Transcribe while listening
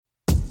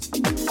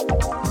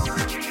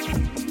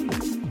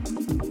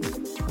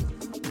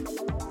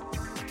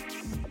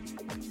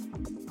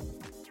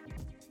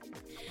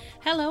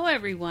Hello,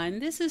 everyone.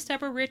 This is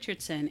Deborah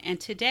Richardson, and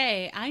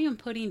today I am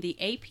putting the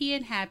AP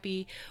in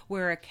Happy,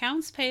 where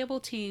accounts payable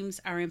teams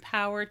are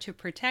empowered to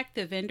protect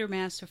the vendor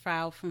master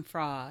file from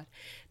fraud.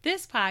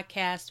 This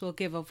podcast will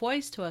give a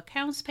voice to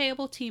accounts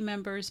payable team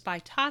members by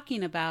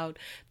talking about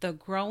the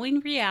growing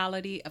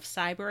reality of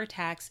cyber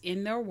attacks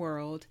in their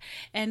world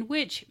and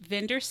which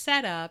vendor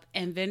setup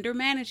and vendor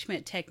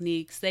management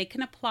techniques they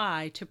can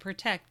apply to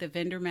protect the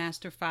vendor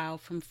master file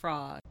from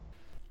fraud.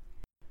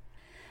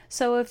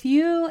 So if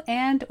you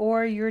and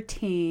or your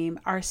team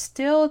are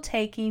still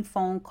taking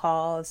phone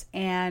calls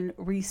and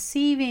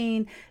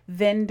receiving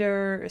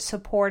vendor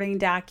supporting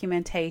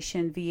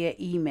documentation via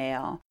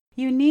email,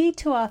 you need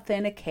to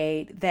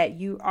authenticate that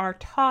you are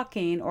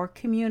talking or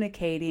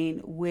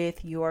communicating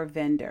with your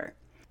vendor.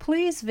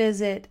 Please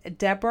visit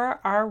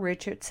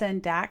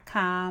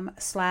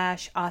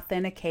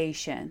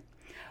deborah.rrichardson.com/authentication,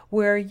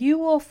 where you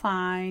will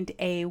find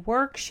a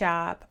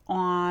workshop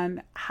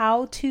on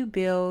how to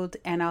build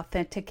an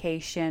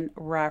authentication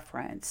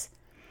reference.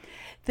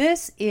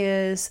 This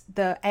is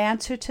the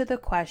answer to the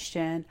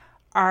question,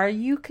 are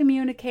you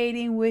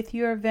communicating with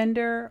your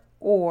vendor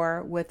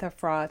or with a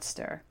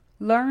fraudster?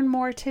 Learn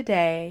more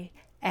today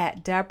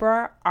at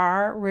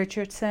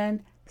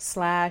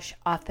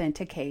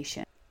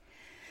deborah.rrichardson.com/authentication.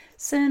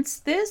 Since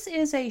this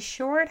is a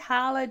short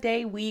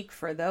holiday week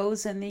for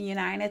those in the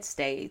United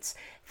States,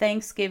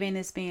 Thanksgiving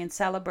is being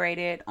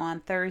celebrated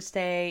on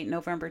Thursday,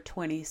 November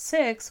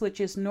 26th,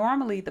 which is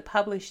normally the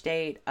published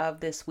date of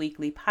this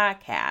weekly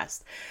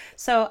podcast.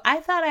 So I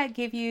thought I'd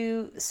give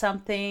you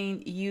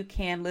something you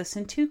can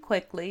listen to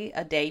quickly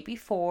a day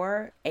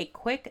before, a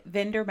quick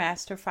vendor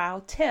master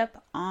file tip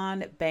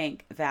on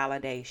bank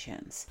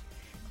validations.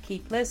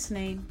 Keep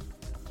listening.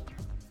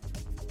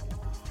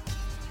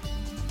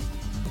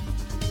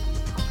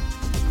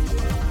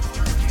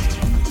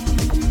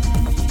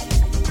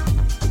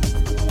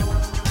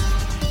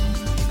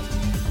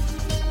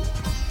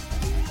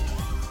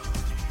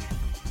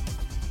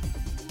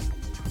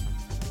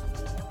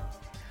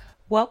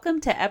 Welcome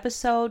to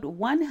episode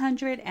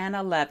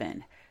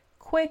 111,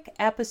 quick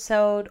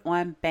episode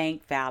on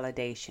bank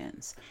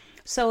validations.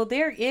 So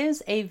there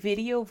is a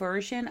video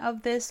version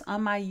of this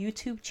on my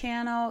YouTube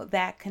channel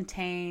that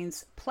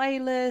contains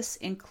playlists,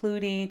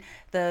 including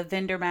the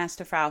Vendor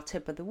Master File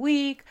Tip of the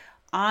Week,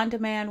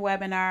 on-demand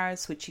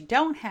webinars, which you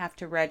don't have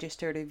to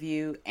register to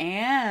view,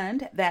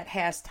 and that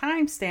has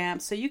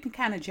timestamps so you can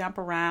kind of jump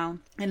around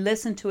and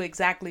listen to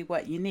exactly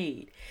what you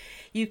need.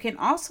 You can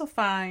also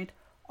find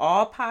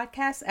all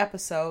podcast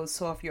episodes,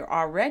 so if you're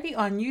already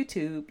on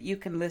YouTube, you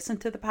can listen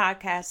to the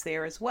podcast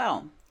there as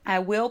well. I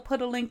will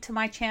put a link to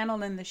my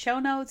channel in the show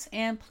notes,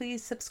 and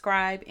please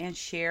subscribe and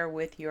share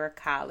with your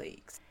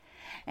colleagues.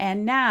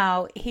 And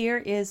now, here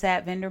is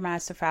that Vendor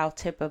Master File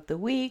Tip of the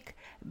Week,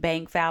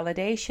 bank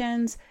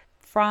validations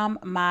from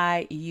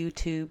my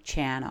YouTube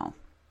channel.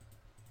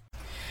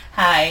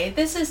 Hi,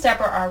 this is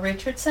Deborah R.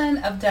 Richardson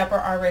of Deborah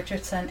R.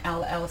 Richardson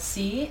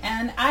LLC,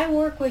 and I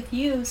work with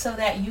you so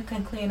that you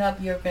can clean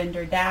up your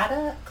vendor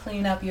data,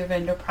 clean up your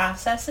vendor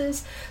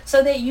processes,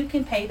 so that you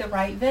can pay the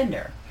right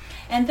vendor.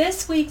 And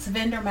this week's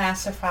Vendor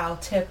Master File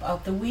Tip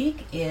of the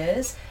Week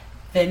is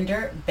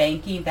vendor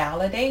banking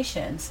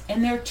validations.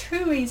 And there are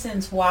two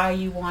reasons why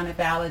you want to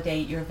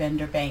validate your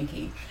vendor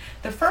banking.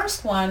 The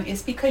first one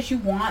is because you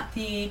want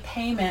the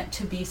payment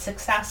to be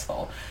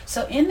successful.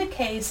 So in the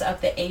case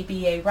of the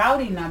ABA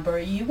routing number,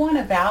 you want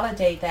to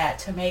validate that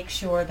to make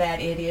sure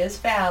that it is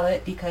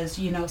valid, because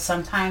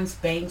sometimes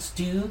banks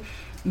do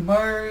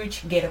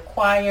merge, get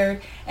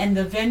acquired, and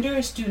the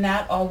vendors do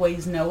not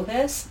always know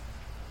this.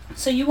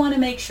 So you want to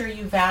make sure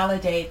you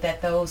validate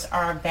that those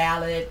are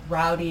valid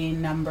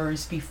routing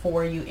numbers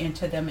before you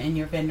enter them in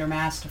your vendor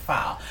master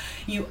file.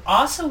 You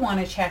also want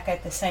to check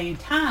at the same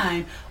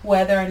time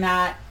whether or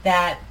not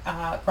that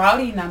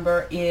routing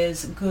number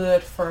is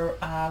good for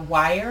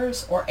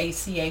wires or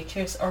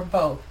ACHs or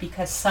both,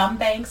 because some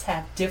banks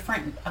have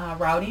different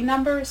routing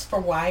numbers for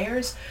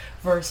wires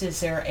versus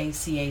their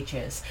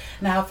ACHs.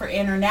 Now, for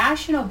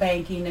international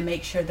banking, to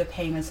make sure the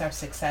payments are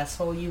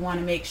successful, you want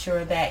to make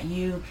sure that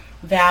you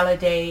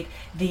validate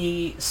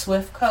the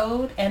SWIFT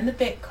code and the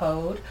BIC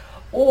code,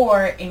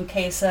 or in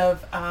case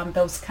of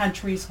those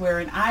countries where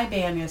an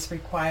IBAN is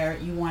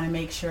required, you want to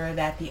make sure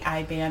that the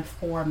IBAN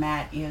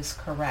format is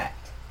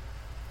correct.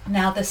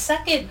 Now, the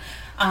second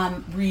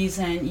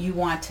reason you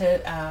want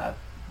to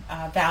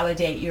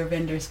validate your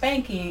vendor's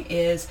banking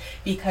is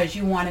because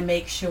you want to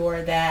make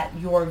sure that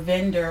your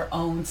vendor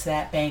owns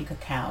that bank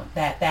account,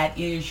 that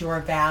is your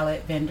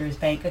valid vendor's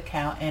bank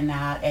account and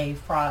not a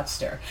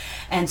fraudster.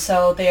 And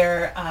so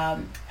there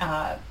are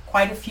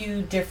quite a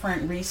few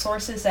different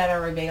resources that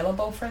are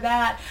available for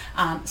that.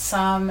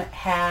 Some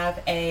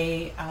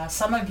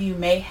of you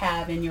may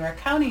have in your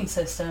accounting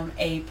system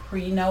a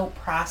pre-note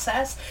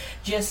process.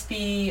 Just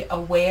be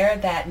aware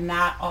that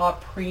not all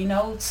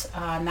pre-notes,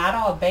 not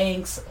all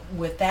banks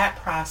with that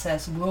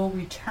process will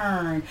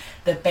return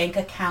the bank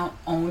account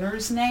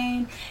owner's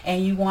name,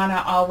 and you want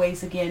to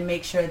always again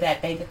make sure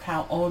that bank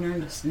account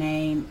owner's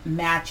name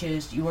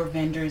matches your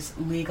vendor's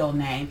legal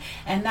name.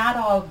 And not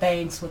all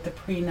banks with the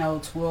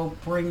pre-notes will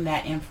bring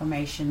that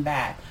information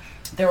back.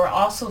 There are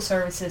also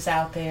services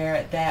out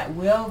there that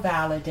will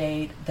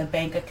validate the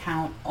bank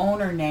account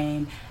owner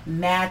name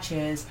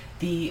matches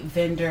the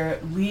vendor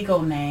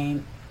legal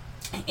name,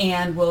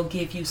 and will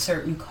give you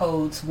certain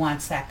codes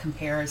once that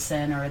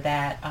comparison or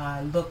that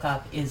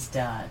lookup is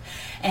done.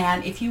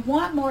 And if you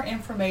want more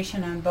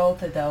information on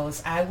both of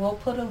those, I will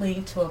put a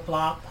link to a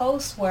blog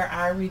post where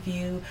I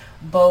review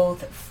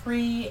both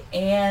free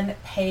and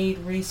paid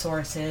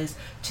resources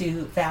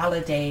to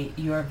validate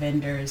your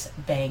vendor's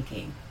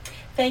banking.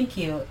 Thank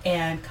you,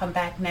 and come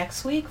back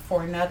next week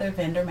for another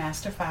Vendor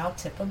Master File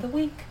Tip of the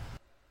Week.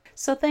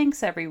 So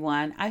thanks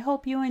everyone. I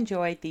hope you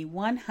enjoyed the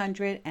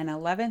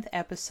 111th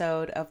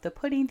episode of the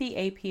Putting the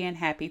AP in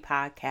Happy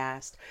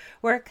podcast,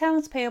 where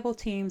accounts payable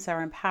teams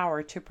are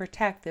empowered to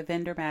protect the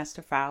Vendor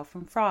Master File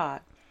from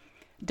fraud.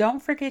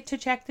 Don't forget to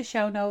check the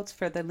show notes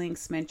for the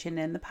links mentioned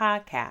in the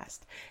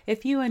podcast.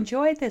 If you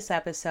enjoyed this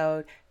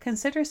episode,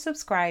 consider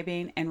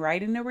subscribing and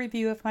writing a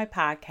review of my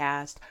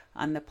podcast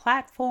on the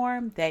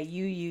platform that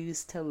you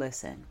use to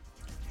listen.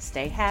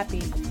 Stay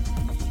happy.